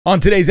On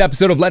today's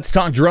episode of Let's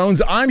Talk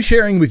Drones, I'm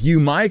sharing with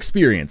you my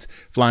experience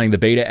flying the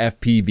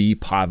BETAFPV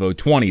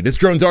Pavo20. This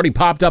drone's already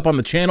popped up on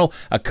the channel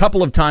a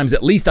couple of times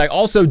at least. I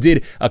also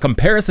did a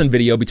comparison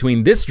video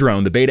between this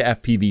drone, the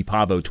BETAFPV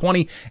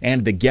Pavo20,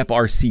 and the Geek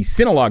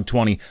Cinewhoop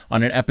 20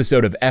 on an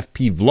episode of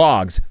FP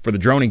Vlogs for the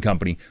droning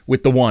company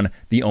with the one,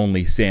 the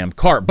only Sam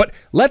Karp. But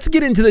let's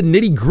get into the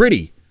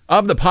nitty-gritty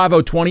of the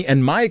Pavo20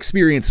 and my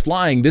experience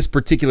flying this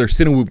particular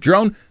cinewhoop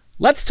drone.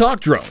 Let's talk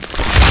drones.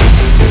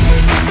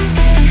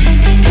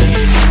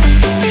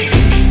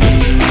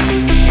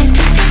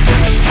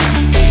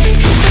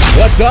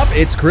 What's up?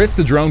 It's Chris,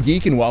 the Drone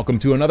Geek, and welcome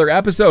to another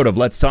episode of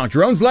Let's Talk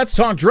Drones. Let's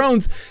Talk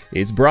Drones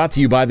is brought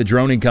to you by the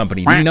Droning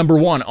Company, the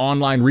 #1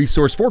 online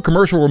resource for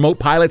commercial remote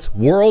pilots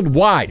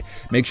worldwide.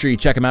 Make sure you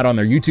check them out on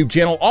their YouTube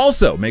channel.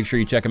 Also, make sure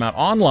you check them out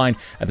online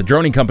at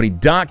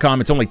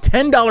thedroningcompany.com. It's only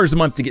 $10 a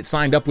month to get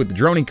signed up with the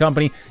Droning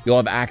Company. You'll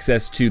have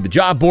access to the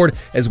job board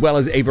as well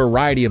as a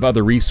variety of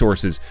other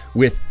resources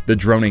with the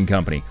Droning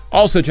Company.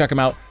 Also, check them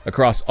out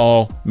across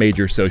all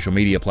major social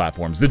media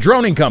platforms. The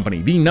Droning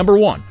Company, the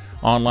 #1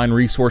 online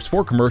resource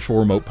for commercial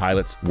remote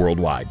pilots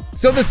worldwide.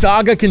 So the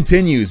saga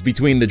continues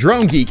between the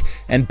Drone Geek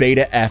and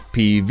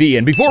BETAFPV.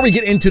 And before we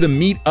get into the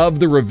meat of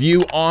the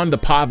review on the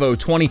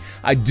Pavo20,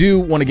 I do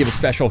want to give a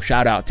special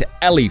shout out to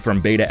Ellie from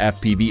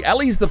BETAFPV.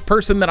 Ellie's the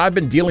person that I've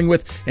been dealing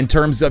with in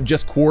terms of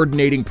just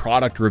coordinating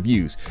product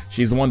reviews.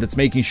 She's the one that's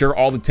making sure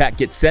all the tech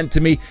gets sent to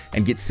me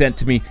and gets sent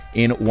to me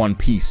in one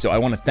piece. So I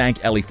want to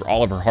thank Ellie for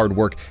all of her hard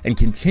work and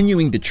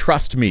continuing to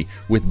trust me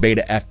with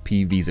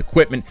BETAFPV's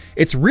equipment.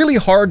 It's really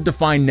hard to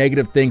find negative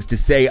things to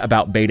say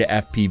about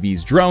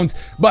BETAFPV's drones,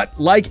 but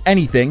like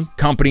anything,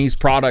 companies,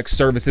 products,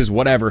 services,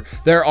 whatever,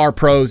 there are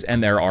pros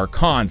and there are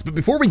cons. But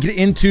before we get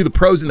into the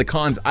pros and the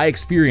cons I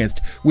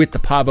experienced with the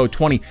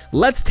Pavo20,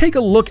 let's take a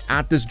look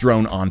at this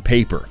drone on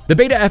paper. The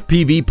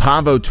BETAFPV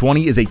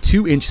Pavo20 is a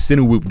 2-inch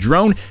cinewhoop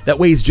drone that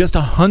weighs just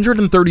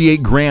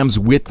 138 grams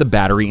with the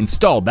battery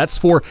installed. That's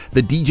for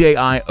the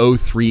DJI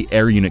O3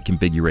 Air Unit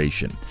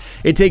configuration.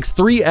 It takes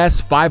 3S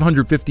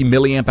 550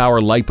 milliamp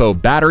hour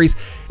LiPo batteries.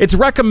 It's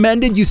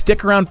recommended you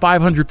stick around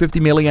 550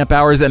 milliamp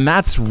hours, and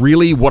that's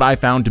really what I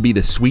found to be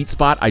the sweet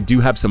spot. I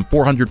do have some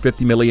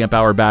 450 milliamp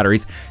hour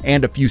batteries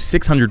and a few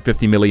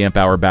 650 milliamp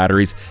hour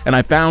batteries, and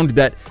I found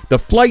that the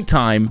flight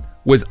time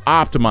was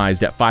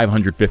optimized at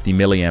 550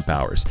 milliamp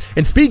hours.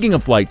 And speaking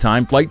of flight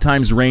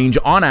times range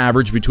on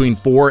average between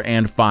 4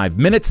 and 5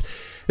 minutes.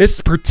 This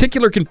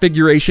particular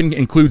configuration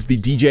includes the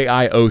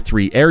DJI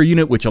O3 Air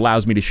Unit, which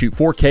allows me to shoot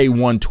 4K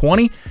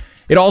 120.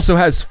 It also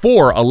has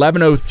 4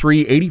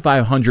 1103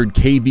 8500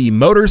 kV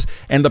motors,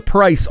 and the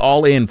price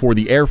all in for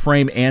the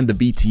airframe and the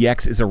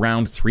BTX is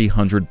around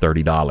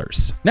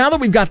 $330. Now that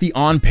we've got the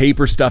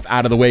on-paper stuff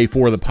out of the way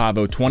for the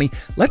Pavo20,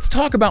 let's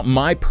talk about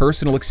my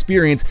personal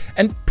experience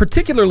and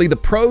particularly the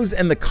pros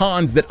and the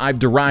cons that I've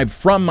derived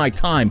from my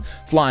time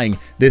flying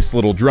this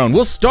little drone.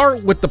 We'll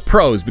start with the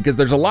pros because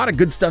there's a lot of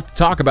good stuff to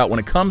talk about when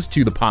it comes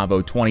to the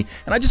Pavo20,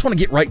 and I just want to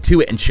get right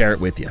to it and share it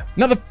with you.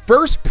 Now, the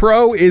first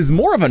pro is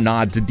more of a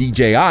nod to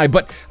DJI,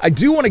 but I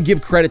do want to give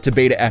credit to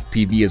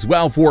BETAFPV as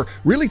well for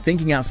really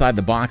thinking outside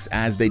the box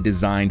as they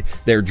designed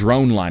their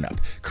drone lineup.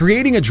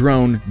 Creating a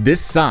drone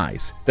this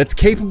size that's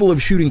capable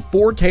of shooting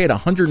 4K at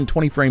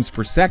 120 frames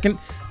per second,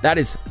 that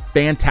is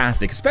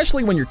fantastic,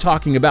 especially when you're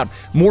talking about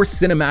more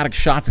cinematic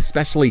shots,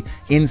 especially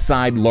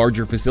inside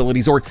larger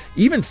facilities or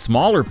even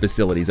smaller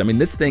facilities. I mean,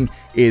 this thing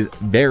is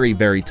very,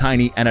 very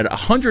tiny, and at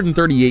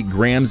 138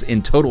 grams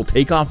in total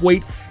takeoff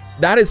weight,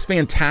 that is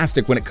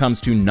fantastic when it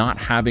comes to not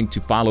having to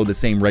follow the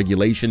same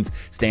regulations,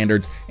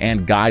 standards,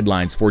 and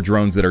guidelines for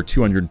drones that are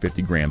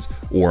 250 grams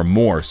or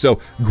more. So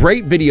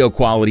great video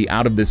quality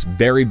out of this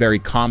very, very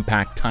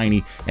compact,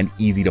 tiny, and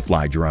easy to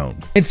fly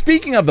drone. And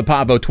speaking of the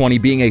Pavo20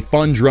 being a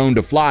fun drone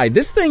to fly,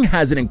 this thing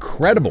has an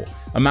incredible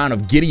amount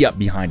of giddy up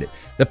behind it.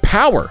 The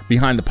power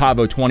behind the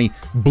Pavo20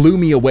 blew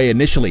me away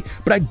initially,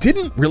 but I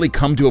didn't really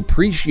come to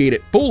appreciate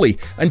it fully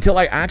until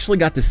I actually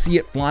got to see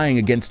it flying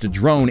against a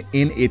drone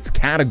in its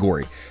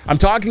category. I'm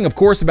talking, of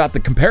course, about the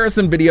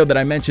comparison video that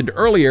I mentioned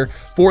earlier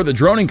for the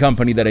droning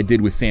company that I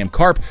did with Sam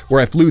Karp,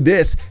 where I flew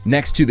this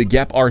next to the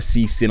Geek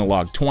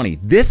Cinewhoop 20.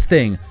 This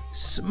thing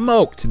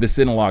smoked the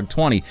Cinewhoop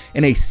 20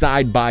 in a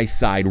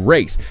side-by-side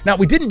race. Now,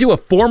 we didn't do a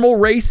formal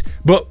race,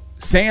 but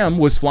Sam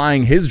was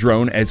flying his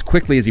drone as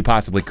quickly as he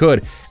possibly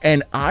could,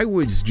 and I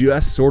was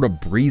just sort of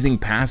breezing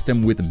past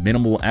him with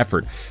minimal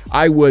effort.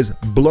 I was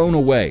blown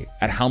away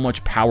at how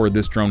much power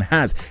this drone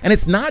has. And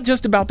it's not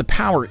just about the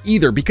power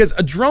either, because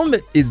a drone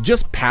that is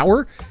just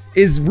power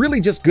is really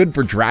just good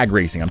for drag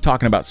racing. I'm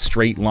talking about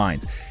straight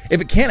lines.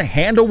 If it can't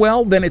handle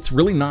well, then it's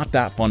really not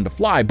that fun to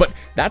fly. But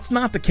That's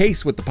not the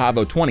case with the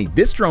Pavo20.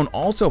 This drone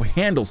also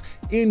handles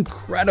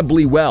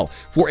incredibly well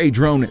for a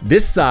drone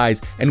this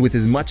size and with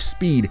as much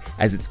speed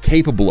as it's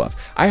capable of.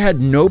 I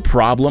had no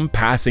problem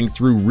passing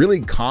through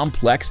really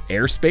complex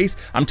airspace.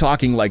 I'm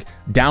talking like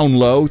down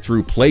low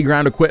through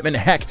playground equipment.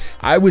 Heck,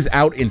 I was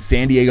out in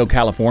San Diego,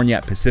 California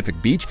at Pacific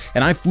Beach,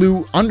 and I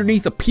flew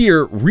underneath a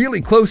pier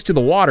really close to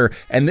the water,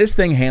 and this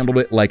thing handled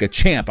it like a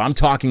champ. I'm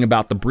talking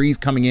about the breeze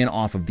coming in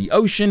off of the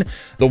ocean,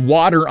 the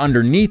water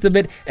underneath of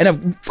it, and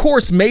of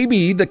course,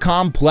 maybe the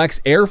complex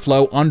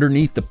airflow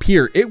underneath the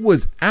pier. It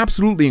was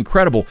absolutely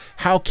incredible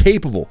how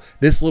capable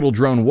this little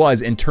drone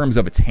was in terms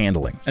of its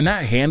handling. And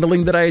that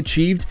handling that I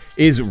achieved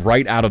is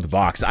right out of the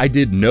box. I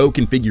did no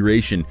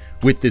configuration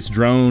with this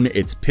drone,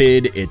 its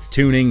PID, its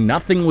tuning,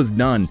 nothing was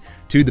done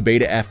to the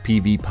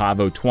BETAFPV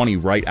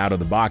Pavo20 right out of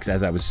the box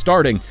as I was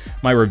starting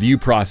my review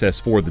process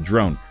for the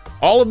drone.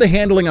 All of the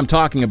handling I'm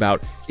talking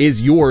about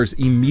is yours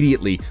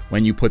immediately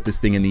when you put this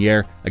thing in the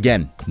air.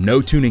 Again,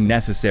 no tuning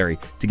necessary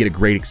to get a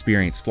great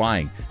experience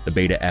flying the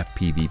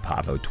BETAFPV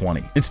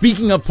Pavo20. And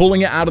speaking of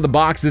pulling it out of the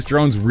box, this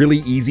drone's really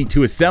easy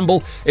to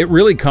assemble. It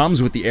really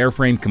comes with the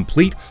airframe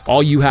complete.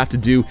 All you have to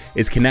do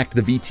is connect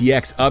the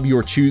VTX of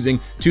your choosing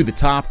to the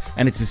top,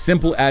 and it's as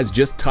simple as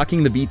just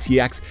tucking the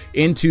VTX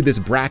into this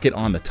bracket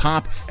on the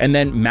top and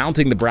then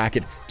mounting the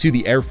bracket to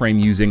the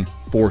airframe using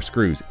 4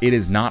 screws. It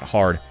is not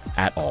hard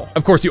at all.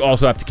 Of course, you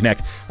also have to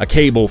connect a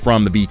cable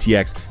from the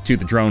VTX to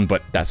the drone,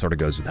 but that sort of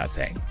goes without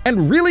saying.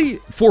 And really,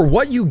 for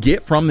what you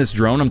get from this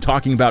drone, I'm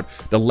talking about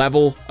the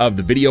level of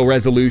the video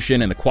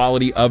resolution and the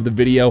quality of the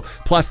video,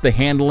 plus the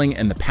handling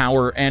and the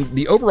power and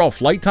the overall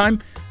flight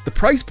time. The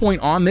price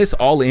point on this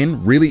all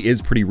in really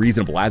is pretty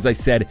reasonable. As I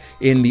said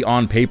in the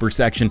on paper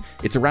section,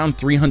 it's around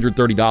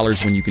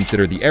 $330 when you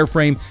consider the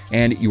airframe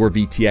and your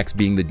VTX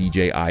being the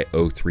DJI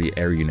O3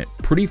 Air Unit.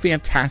 Pretty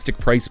fantastic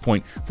price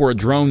point for a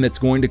drone that's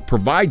going to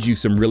provide you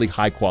some really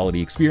high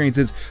quality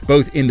experiences,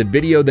 both in the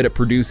video that it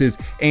produces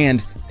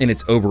and in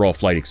its overall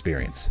flight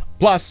experience.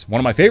 Plus, one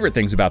of my favorite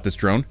things about this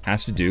drone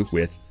has to do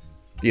with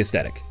the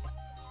aesthetic.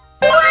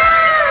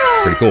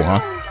 Pretty cool,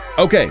 huh?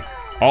 Okay,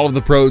 all of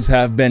the pros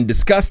have been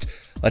discussed.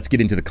 Let's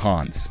get into the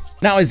cons.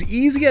 Now, as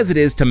easy as it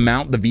is to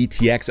mount the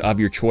VTX of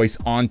your choice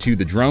onto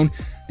the drone,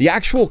 the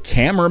actual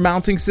camera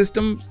mounting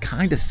system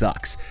kinda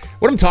sucks.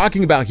 What I'm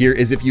talking about here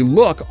is if you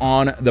look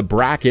on the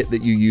bracket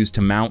that you use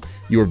to mount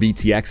your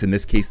VTX, in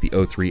this case the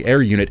O3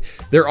 Air Unit,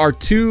 there are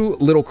 2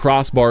 little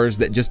crossbars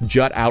that just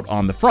jut out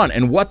on the front.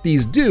 And what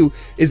these do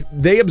is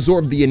they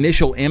absorb the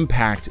initial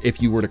impact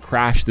if you were to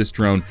crash this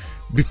drone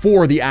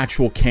before the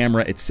actual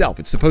camera itself.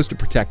 It's supposed to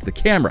protect the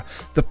camera.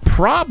 The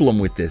problem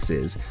with this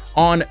is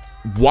on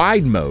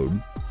wide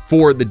mode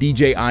for the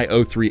DJI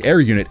O3 Air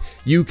Unit,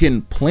 you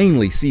can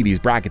plainly see these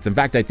brackets. In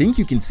fact, I think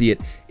you can see it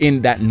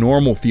in that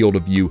normal field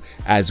of view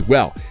as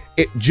well.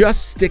 It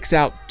just sticks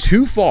out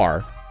too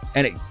far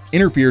and it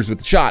interferes with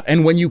the shot.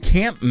 And when you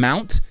can't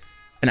mount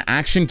an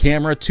action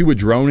camera to a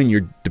drone and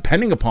you're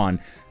depending upon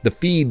the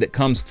feed that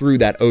comes through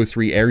that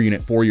O3 Air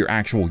Unit for your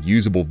actual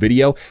usable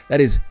video, that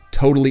is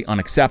totally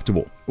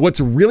unacceptable. What's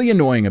really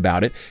annoying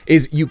about it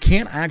is you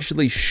can't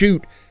actually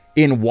shoot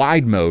in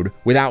wide mode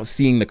without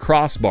seeing the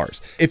crossbars.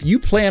 If you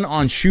plan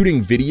on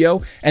shooting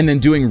video and then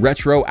doing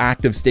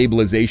retroactive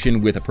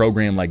stabilization with a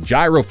program like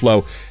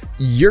GyroFlow,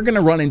 you're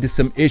gonna run into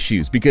some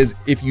issues because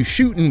if you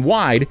shoot in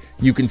wide,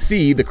 you can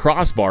see the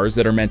crossbars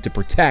that are meant to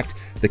protect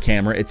the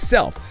camera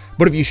itself.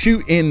 But if you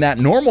shoot in that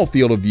normal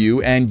field of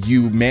view and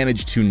you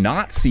manage to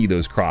not see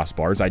those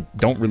crossbars, I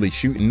don't really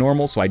shoot in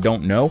normal, so I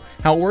don't know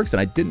how it works, and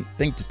I didn't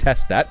think to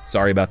test that,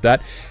 sorry about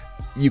that.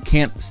 You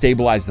can't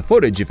stabilize the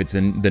footage if it's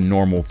in the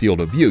normal field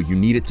of view. You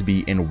need it to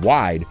be in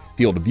wide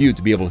field of view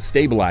to be able to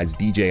stabilize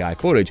DJI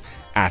footage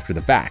after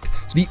the fact.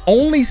 So the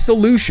only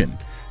solution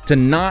to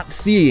not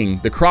seeing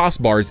the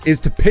crossbars is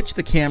to pitch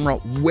the camera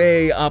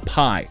way up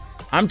high.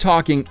 I'm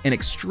talking an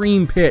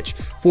extreme pitch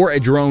for a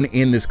drone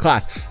in this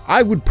class.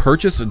 I would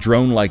purchase a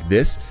drone like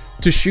this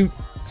to shoot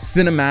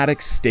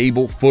cinematic,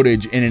 stable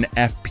footage in an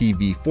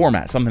FPV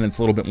format, something that's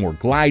a little bit more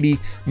glidey,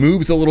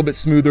 moves a little bit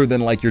smoother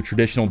than like your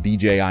traditional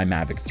DJI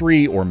Mavic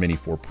 3 or Mini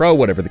 4 Pro,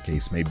 whatever the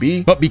case may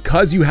be. But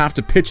because you have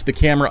to pitch the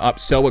camera up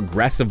so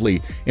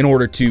aggressively in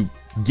order to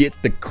get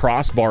the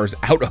crossbars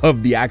out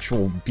of the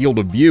actual field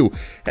of view,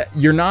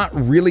 you're not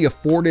really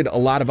afforded a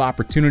lot of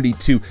opportunity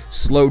to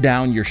slow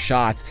down your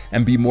shots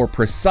and be more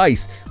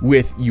precise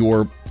with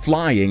your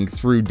flying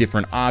through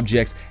different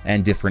objects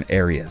and different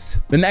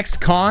areas. The next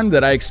con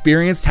that I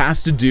experienced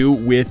has to do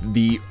with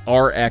the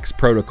RX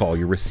protocol,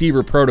 your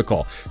receiver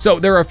protocol. So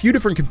there are a few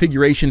different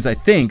configurations I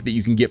think that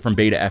you can get from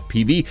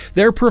BETAFPV.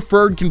 Their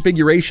preferred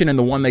configuration and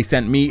the one they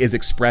sent me is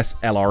Express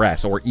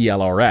LRS or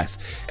ELRS.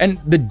 And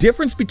the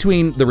difference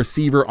between the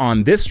receiver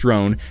on this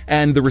drone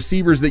and the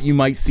receivers that you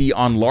might see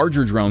on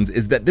larger drones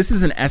is that this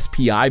is an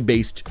SPI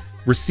based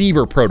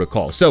receiver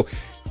protocol. So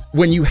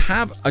When you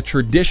have a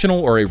traditional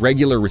or a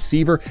regular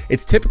receiver,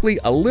 it's typically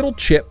a little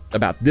chip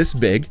about this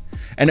big,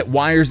 and it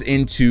wires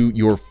into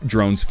your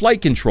drone's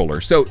flight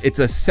controller. So it's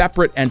a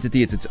separate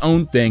entity, it's its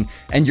own thing,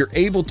 and you're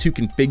able to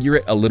configure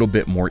it a little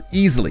bit more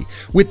easily.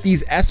 With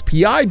these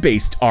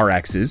SPI-based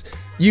RXs,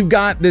 you've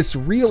got this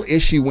real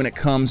issue when it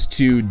comes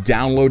to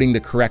downloading the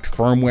correct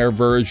firmware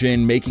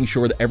version, making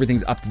sure that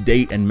everything's up to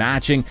date and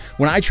matching.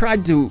 When I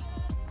tried to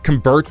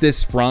convert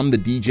this from the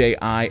DJI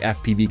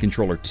FPV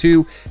Controller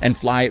 2 and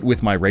fly it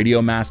with my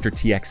Radiomaster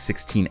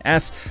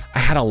TX16S, I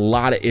had a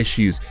lot of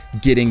issues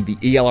getting the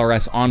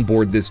ELRS on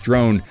board this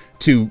drone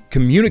to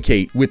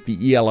communicate with the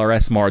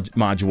ELRS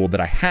module that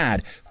I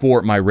had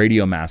for my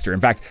Radiomaster. In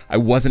fact, I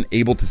wasn't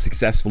able to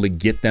successfully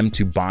get them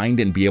to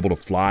bind and be able to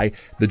fly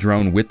the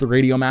drone with the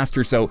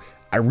Radiomaster, so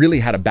I really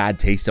had a bad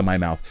taste in my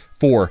mouth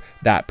for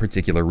that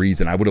particular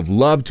reason. I would have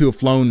loved to have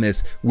flown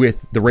this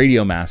with the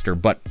Radiomaster,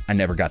 but I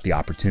never got the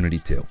opportunity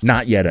to.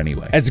 Not yet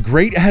anyway. As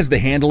great as the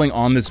handling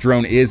on this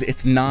drone is,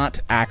 it's not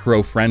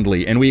acro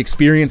friendly, and we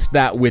experienced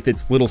that with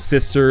its little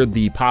sister,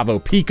 the Pavo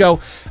Pico.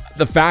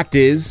 The fact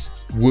is,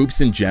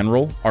 whoops in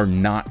general are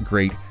not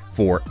great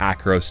for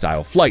acro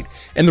style flight.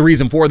 And the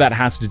reason for that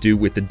has to do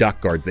with the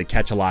duck guards. They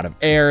catch a lot of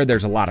air,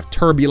 there's a lot of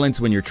turbulence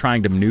when you're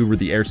trying to maneuver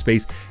the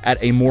airspace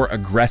at a more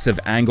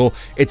aggressive angle.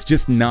 It's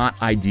just not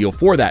ideal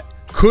for that.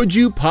 Could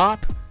you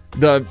pop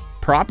the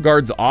prop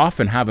guards off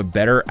and have a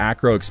better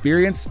acro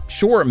experience?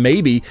 Sure,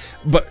 maybe,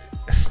 but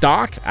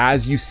stock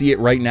as you see it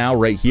right now,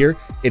 right here,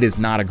 it is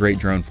not a great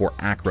drone for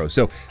acro.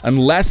 So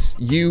unless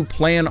you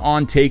plan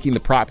on taking the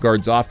prop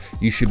guards off,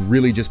 you should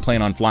really just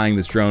plan on flying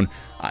this drone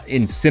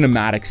in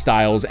cinematic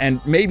styles, and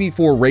maybe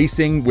for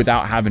racing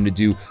without having to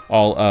do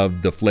all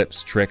of the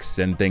flips, tricks,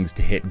 and things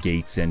to hit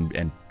gates and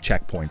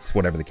checkpoints,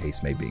 whatever the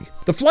case may be.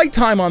 The flight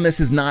time on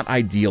this is not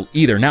ideal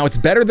either. Now, it's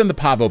better than the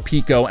Pavo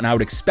Pico, and I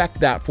would expect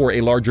that for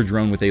a larger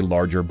drone with a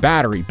larger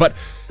battery, but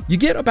you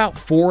get about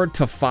 4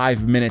 to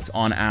 5 minutes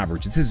on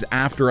average. This is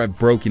after I've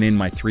broken in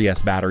my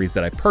 3S batteries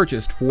that I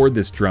purchased for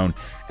this drone,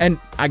 and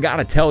I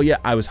gotta tell you,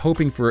 I was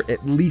hoping for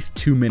at least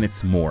 2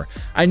 minutes more.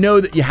 I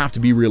know that you have to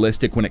be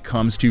realistic when it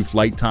comes to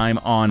flight time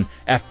on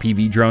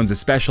FPV drones,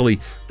 especially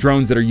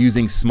drones that are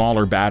using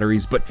smaller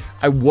batteries, but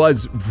I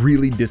was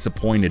really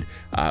disappointed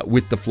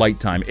with the flight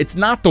time. It's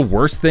not the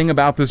worst thing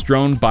about this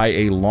drone by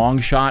a long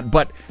shot,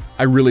 but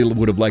I really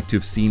would have liked to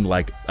have seen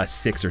like a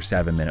 6 or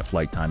 7 minute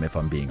flight time, if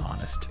I'm being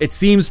honest. It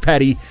seems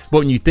petty, but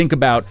when you think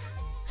about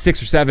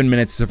 6 or 7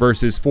 minutes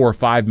versus 4 or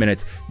 5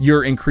 minutes,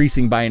 you're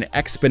increasing by an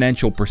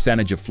exponential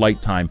percentage of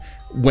flight time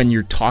when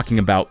you're talking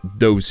about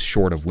those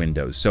short of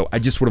windows. So I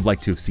just would have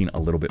liked to have seen a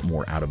little bit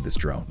more out of this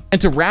drone. And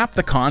to wrap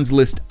the cons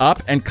list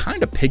up and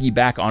kind of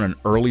piggyback on an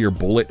earlier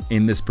bullet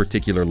in this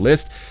particular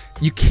list,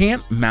 you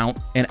can't mount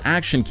an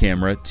action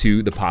camera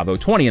to the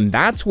Pavo20, and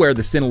that's where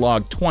the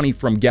Cinelog 20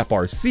 from Geek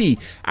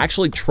RC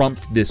actually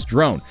trumped this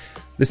drone.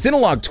 The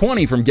Cinelog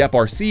 20 from Geek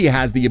RC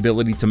has the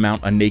ability to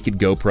mount a naked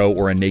GoPro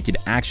or a naked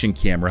action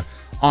camera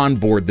on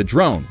board the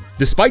drone,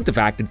 despite the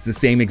fact it's the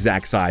same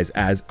exact size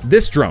as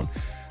this drone.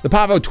 The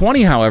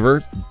Pavo20,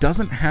 however,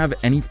 doesn't have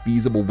any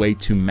feasible way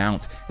to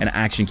mount an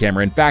action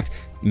camera. In fact,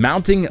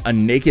 mounting a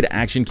naked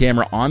action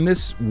camera on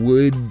this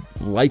would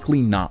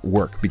likely not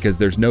work because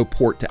there's no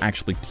port to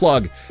actually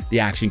plug the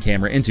action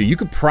camera into. You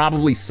could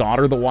probably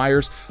solder the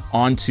wires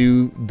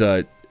onto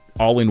the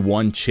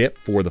all-in-one chip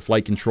for the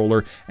flight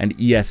controller and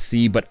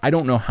ESC, but I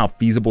don't know how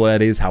feasible that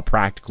is, how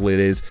practical it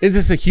is. Is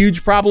this a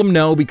huge problem?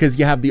 No, because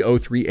you have the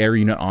O3 Air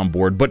Unit on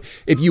board, but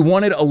if you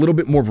wanted a little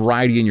bit more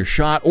variety in your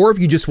shot, or if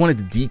you just wanted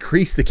to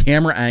decrease the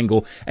camera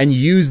angle and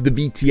use the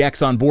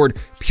VTX on board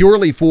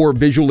purely for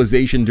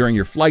visualization during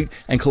your flight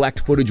and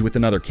collect footage with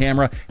another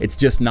camera, it's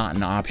just not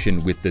an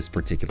option with this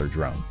particular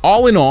drone.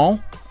 All in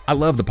all, I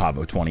love the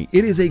Pavo20.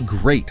 It is a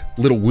great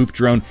little whoop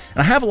drone,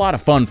 and I have a lot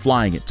of fun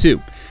flying it too.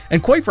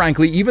 And quite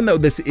frankly, even though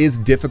this is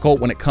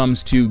difficult when it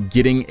comes to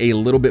getting a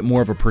little bit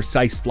more of a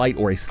precise flight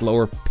or a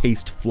slower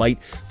paced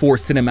flight for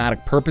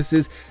cinematic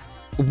purposes,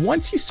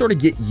 once you sort of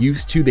get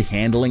used to the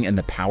handling and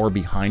the power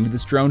behind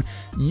this drone,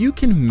 you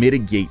can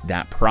mitigate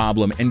that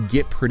problem and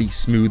get pretty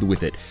smooth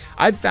with it.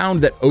 I've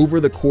found that over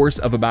the course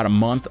of about a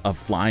month of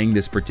flying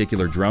this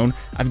particular drone,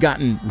 I've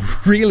gotten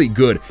really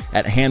good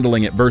at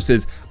handling it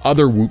versus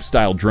other whoop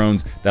style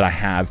drones that I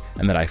have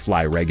and that I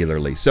fly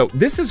regularly. So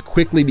this is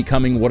quickly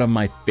becoming one of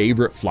my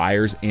favorite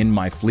flyers in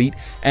my fleet,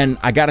 and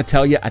I gotta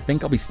tell you, I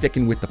think I'll be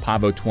sticking with the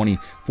Pavo20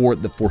 for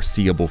the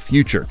foreseeable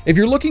future. If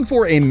you're looking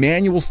for a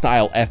manual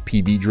style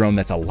FPV drone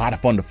that's a lot of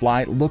fun to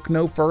fly, look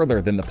no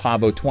further than the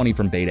Pavo20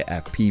 from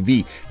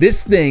BETAFPV.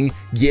 This thing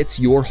gets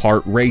your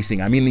heart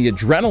racing. I mean, the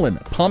adrenaline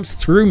that pumps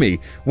through me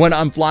when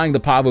I'm flying the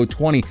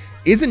Pavo20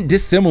 isn't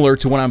dissimilar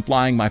to when I'm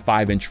flying my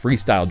 5-inch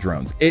freestyle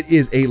drones. It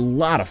is a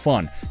lot of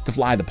fun to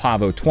fly the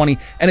Pavo20,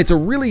 and it's a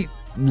really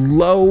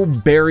low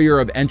barrier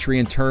of entry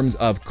in terms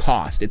of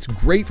cost. It's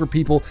great for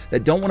people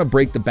that don't want to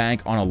break the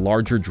bank on a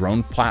larger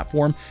drone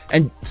platform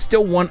and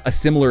still want a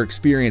similar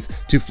experience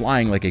to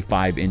flying like a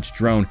 5-inch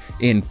drone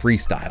in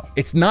freestyle.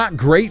 It's not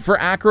great for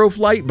acro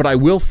flight, but I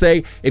will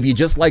say if you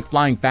just like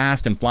flying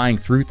fast and flying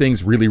through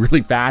things really,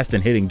 really fast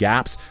and hitting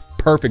gaps,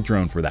 perfect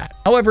drone for that.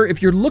 However,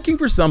 if you're looking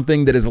for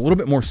something that is a little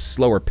bit more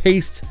slower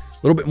paced,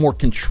 a little bit more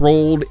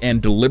controlled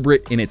and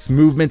deliberate in its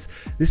movements,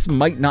 this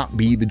might not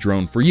be the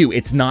drone for you.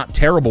 It's not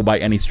terrible by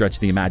any stretch of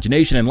the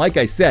imagination. And like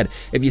I said,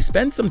 if you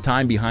spend some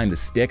time behind the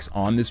sticks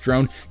on this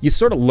drone, you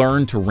sort of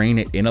learn to rein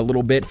it in a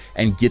little bit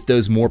and get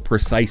those more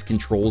precise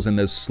controls and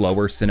those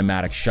slower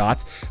cinematic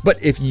shots. But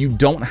if you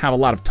don't have a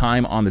lot of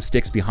time on the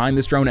sticks behind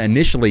this drone,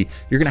 initially,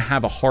 you're gonna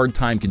have a hard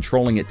time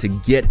controlling it to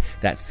get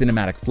that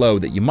cinematic flow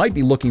that you might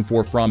be looking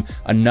for from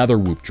another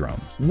Whoop drone.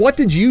 What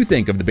did you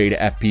think of the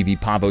BETAFPV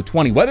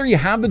Pavo20? Whether you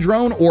have the drone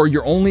or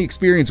your only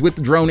experience with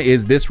the drone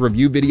is this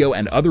review video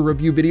and other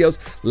review videos,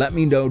 let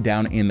me know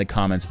down in the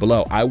comments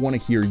below. I want to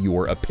hear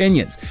your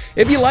opinions.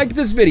 If you liked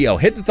this video,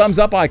 hit the thumbs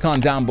up icon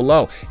down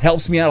below. It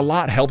helps me out a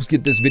lot, helps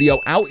get this video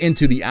out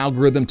into the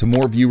algorithm to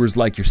more viewers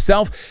like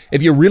yourself.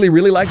 If you really,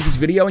 really like this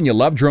video and you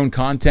love drone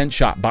content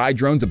shot by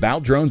drones,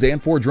 about drones,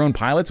 and for drone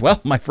pilots, well,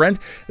 my friend,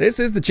 this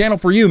is the channel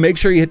for you. Make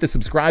sure you hit the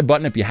subscribe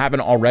button if you haven't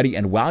already,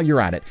 and while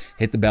you're at it,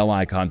 hit the bell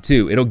icon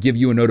too. It'll give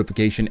you a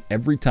notification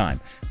every time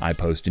I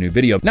post a new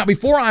video. Now,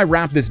 before I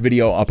wrap this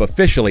video up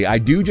officially, I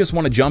do just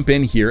want to jump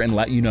in here and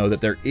let you know that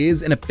there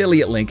is an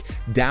affiliate link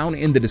down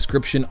in the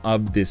description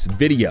of this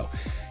video.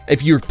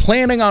 If you're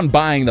planning on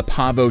buying the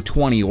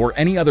Pavo20 or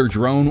any other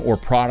drone or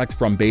product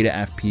from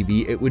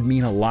BETAFPV, it would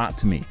mean a lot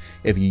to me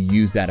if you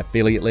use that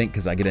affiliate link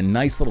because I get a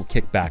nice little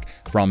kickback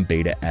from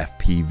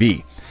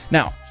BETAFPV.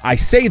 Now, I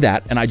say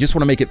that, and I just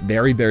want to make it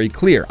very, very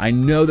clear. I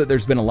know that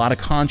there's been a lot of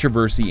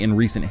controversy in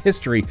recent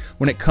history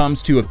when it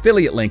comes to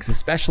affiliate links,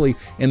 especially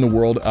in the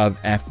world of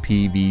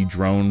FPV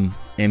drone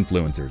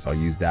influencers. I'll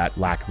use that,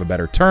 lack of a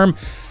better term.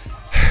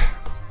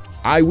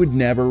 I would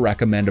never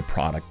recommend a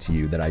product to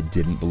you that I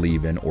didn't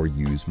believe in or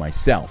use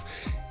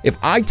myself. If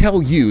I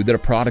tell you that a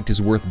product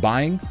is worth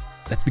buying,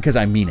 that's because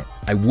I mean it.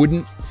 I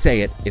wouldn't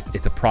say it if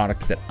it's a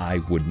product that I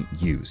wouldn't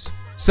use.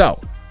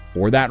 So,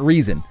 for that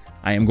reason,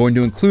 I am going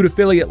to include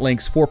affiliate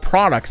links for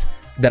products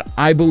that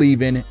I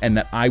believe in and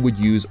that I would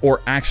use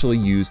or actually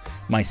use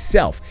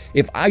myself.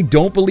 If I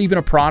don't believe in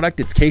a product,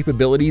 its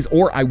capabilities,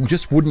 or I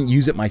just wouldn't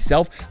use it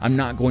myself, I'm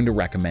not going to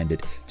recommend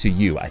it to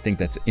you. I think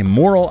that's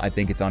immoral, I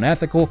think it's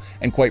unethical,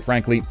 and quite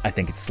frankly, I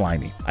think it's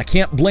slimy. I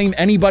can't blame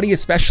anybody,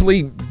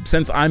 especially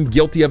since I'm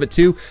guilty of it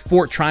too,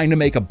 for trying to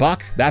make a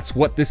buck. That's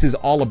what this is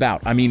all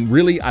about. I mean,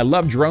 really, I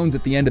love drones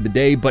at the end of the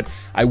day, but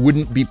I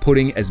wouldn't be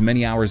putting as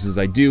many hours as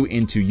I do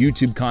into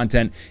YouTube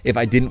content if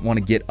I didn't want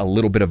to get a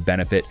little bit of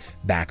benefit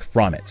back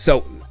from it.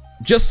 So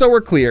just so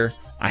we're clear,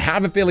 I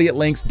have affiliate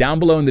links down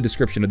below in the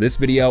description of this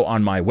video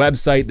on my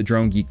website,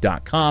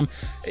 thedronegeek.com.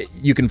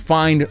 You can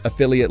find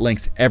affiliate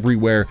links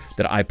everywhere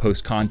that I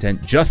post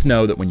content. Just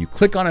know that when you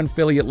click on an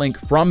affiliate link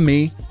from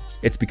me,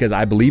 it's because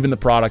I believe in the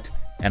product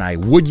and I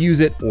would use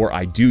it or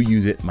I do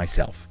use it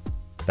myself.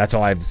 That's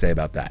all I have to say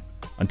about that.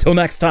 Until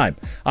next time,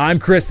 I'm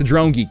Chris, the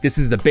Drone Geek. This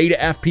is the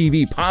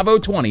BETAFPV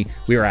Pavo20.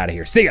 We are out of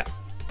here. See ya.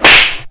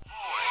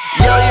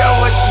 Yo,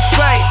 what you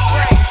say?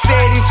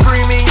 Steady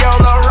screaming,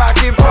 YOLO,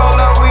 rockin'